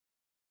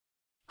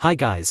Hi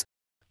guys.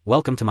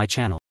 Welcome to my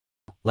channel.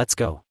 Let's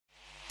go.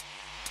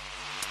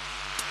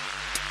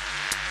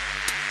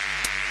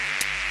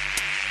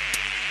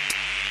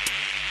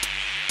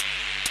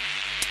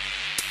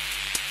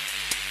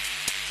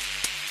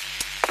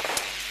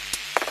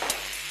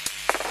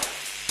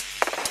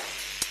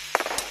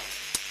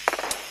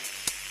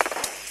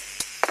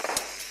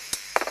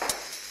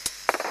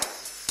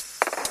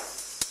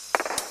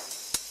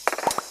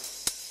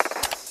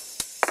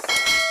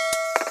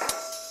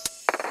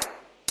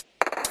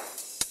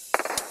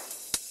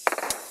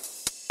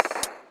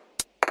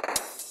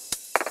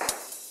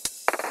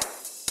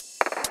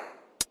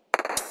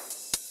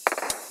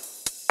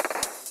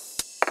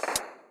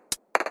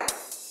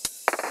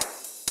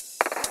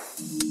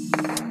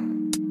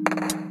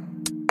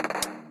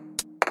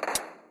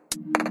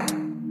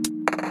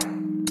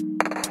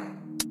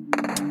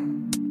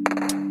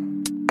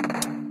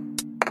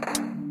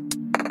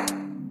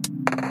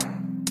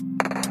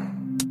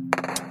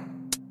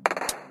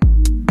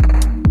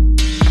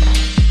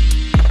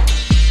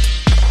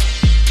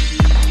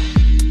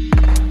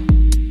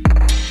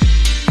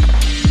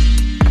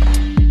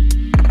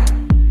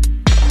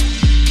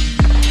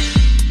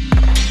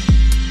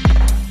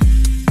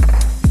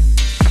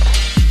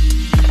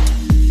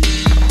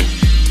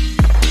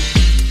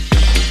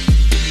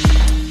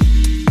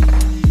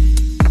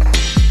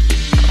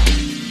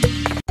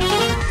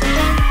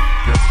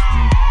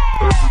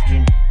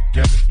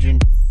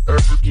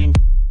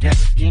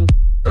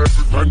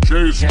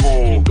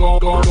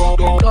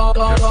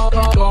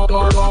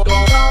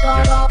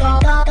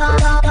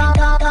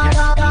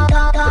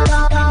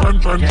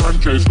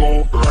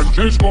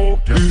 Francesco,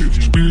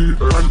 E-Speed,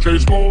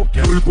 Francesco,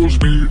 triple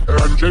speed,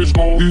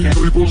 Francesco,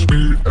 E-triple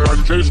speed,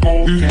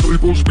 Francesco,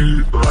 E-triple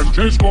speed,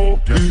 Francesco,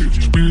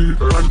 E-Speed,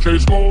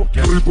 Francesco,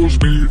 triple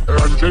speed,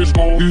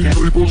 Francesco,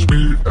 E-triple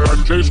speed,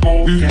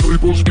 Francesco,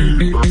 E-triple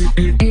speed.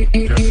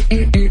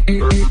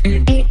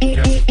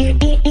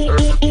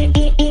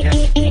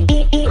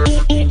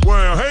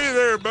 Well, hey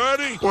there,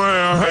 buddy.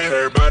 Well, hey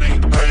there, buddy.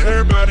 Hey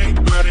there, buddy.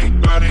 Buddy.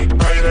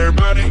 Hey there,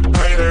 buddy.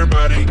 Hey there,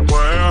 buddy.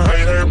 Well,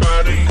 hey there,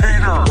 buddy.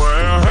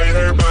 Well, hey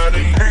there,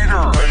 buddy.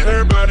 Hey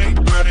there, buddy.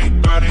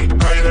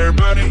 Hey there,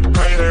 buddy.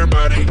 Hey there,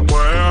 buddy.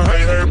 Well,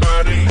 hey there,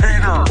 buddy.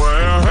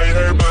 Well, hey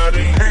there,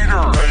 buddy.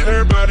 Hey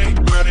there, buddy.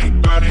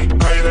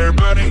 Hey there,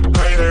 buddy.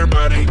 Hey there,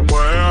 buddy.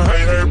 Well,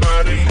 hey there,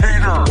 buddy.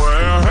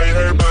 Well, hey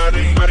there,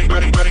 buddy.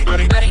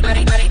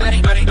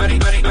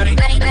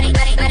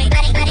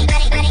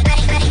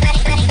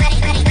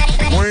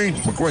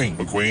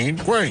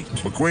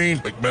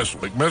 McQueen, big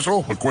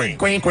missile, McQueen,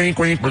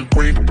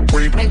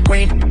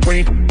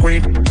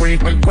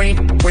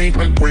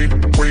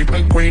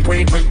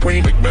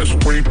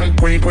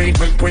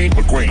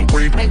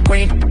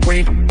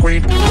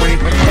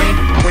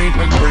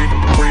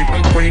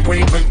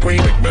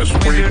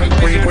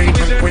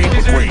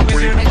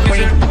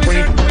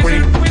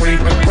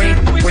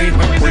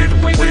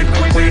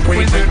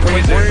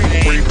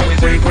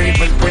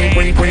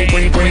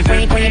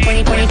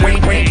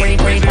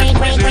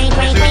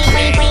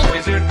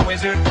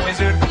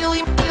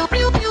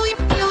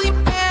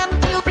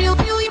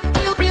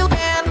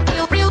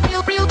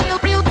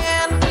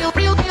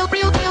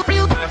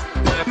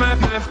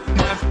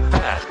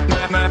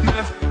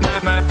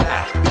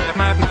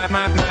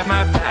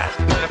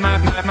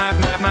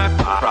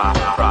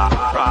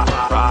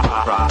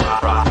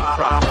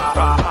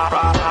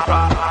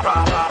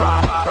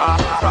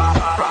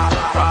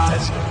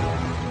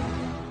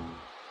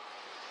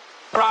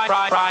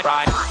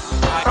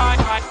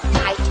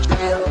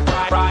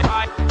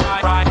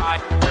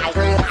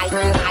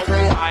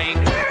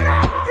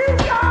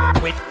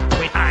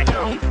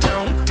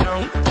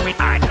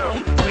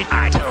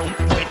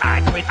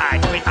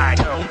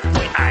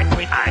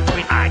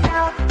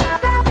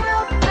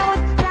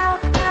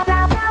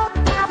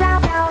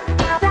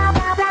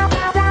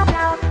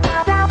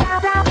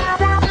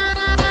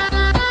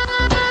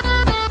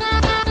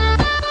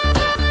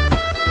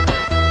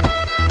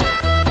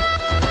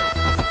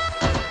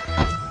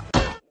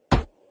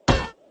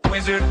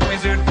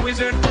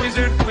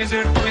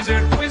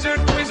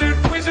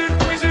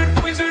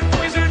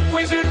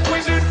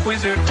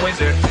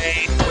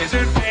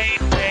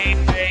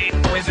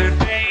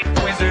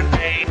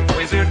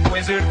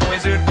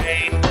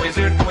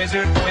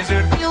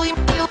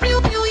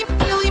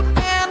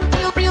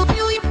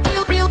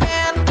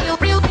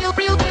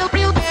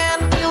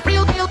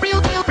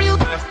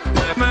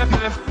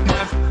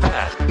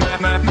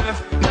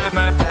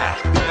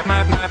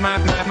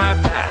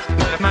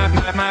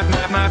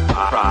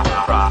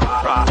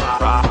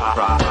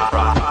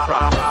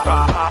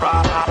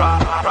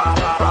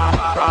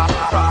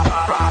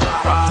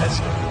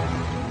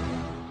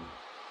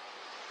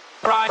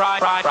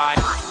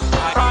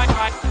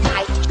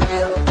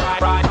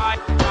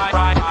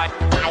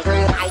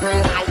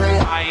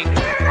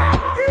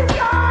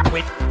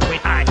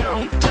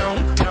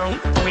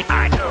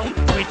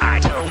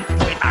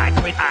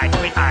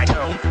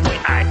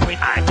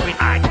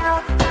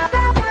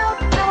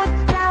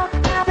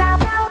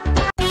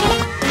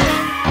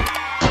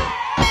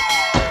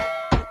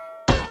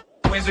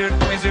 wizard,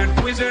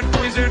 wizard, wizard,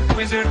 wizard,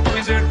 wizard,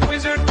 wizard,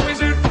 wizard,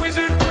 wizard,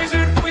 wizard,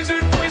 wizard,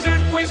 wizard,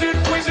 wizard, wizard,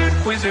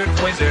 wizard, wizard,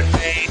 wizard,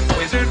 bait,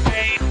 wizard,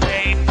 bait,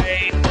 bait,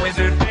 bait,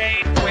 wizard,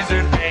 bait,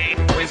 wizard, bait,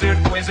 wizard,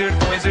 wizard,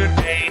 wizard,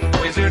 bait,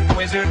 wizard,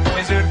 wizard,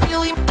 wizard,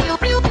 Billy, Bill,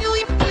 Bill,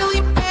 Billy,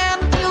 Billy, man,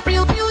 Bill,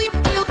 Bill, Billy,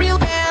 Bill, Bill,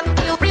 man,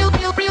 Bill, Bill,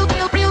 Bill, Bill,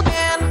 Bill, Bill,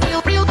 man,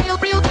 Bill, Bill, Bill,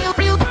 Bill, Bill,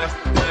 Bill,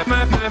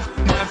 muff, muff,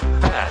 muff,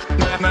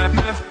 muff, muff,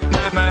 muff,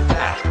 muff, muff, muff,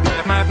 muff,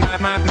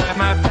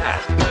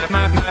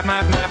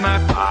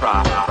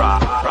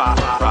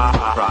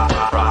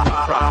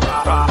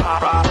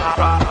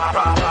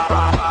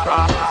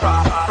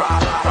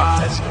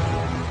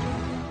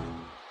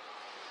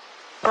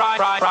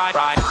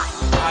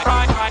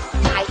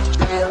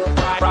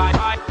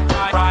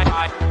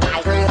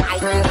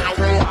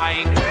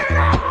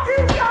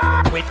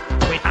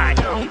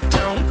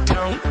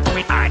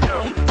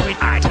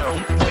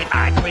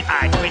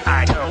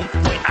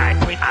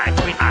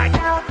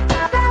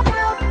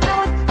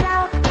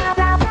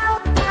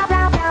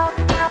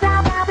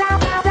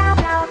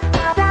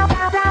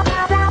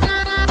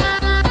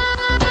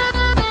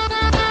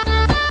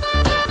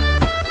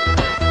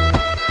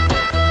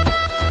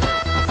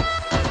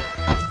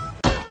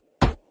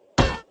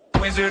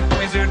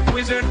 wizard,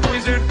 wizard,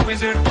 wizard,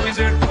 wizard,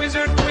 wizard, wizard,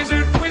 wizard,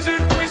 wizard,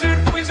 wizard,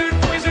 wizard, wizard,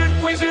 wizard,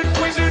 wizard,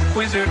 wizard,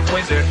 wizard,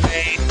 wizard,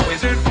 bait,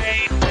 wizard,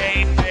 bait,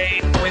 bait,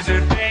 bait,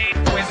 wizard, bait,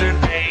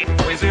 wizard, bait,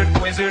 wizard,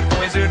 wizard,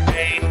 wizard,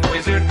 bait,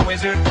 wizard,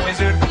 wizard,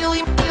 wizard,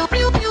 Billy, Bill,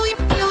 Bill, Billy,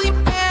 Billy,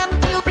 man,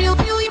 Bill, Bill,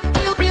 Billy,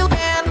 Bill, Bill,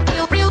 man,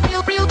 Bill, Bill,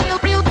 Bill, Bill, Bill,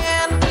 Bill,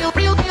 man, Bill,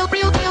 Bill, Bill,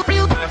 Bill, Bill,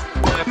 Bill,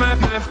 muff, muff,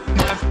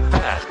 muff,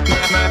 muff,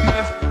 muff,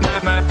 muff,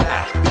 muff,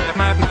 muff,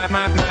 muff, muff,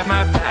 muff, muff,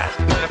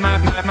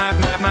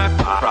 muff, muff,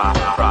 muff,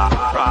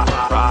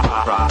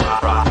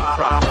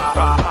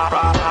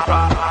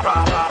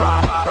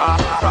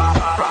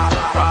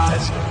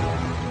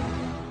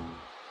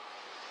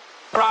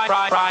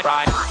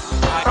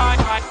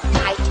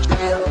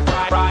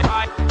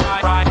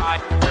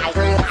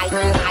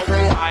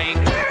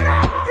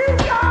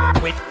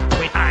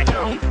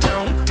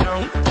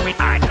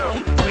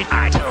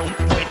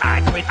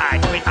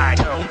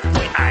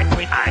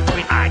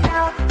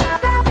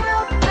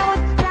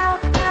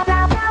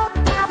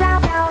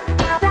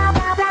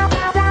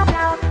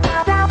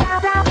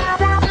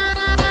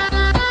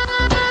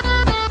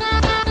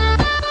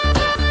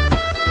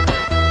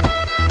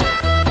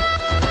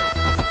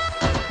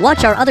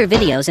 Watch our other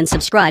videos and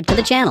subscribe to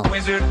the channel.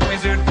 Wizard,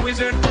 wizard,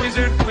 wizard,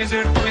 wizard,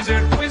 wizard,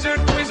 wizard, wizard,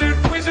 wizard, wizard,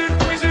 wizard,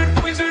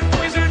 wizard,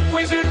 wizard,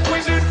 wizard,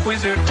 wizard,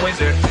 wizard,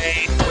 wizard,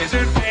 bait,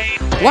 wizard,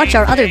 bait. Watch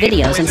our other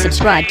videos and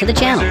subscribe to the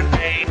channel.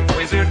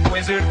 Wizard, wizard,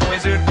 wizard,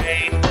 wizard,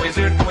 bait,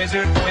 wizard,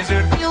 wizard,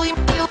 wizard, Billy.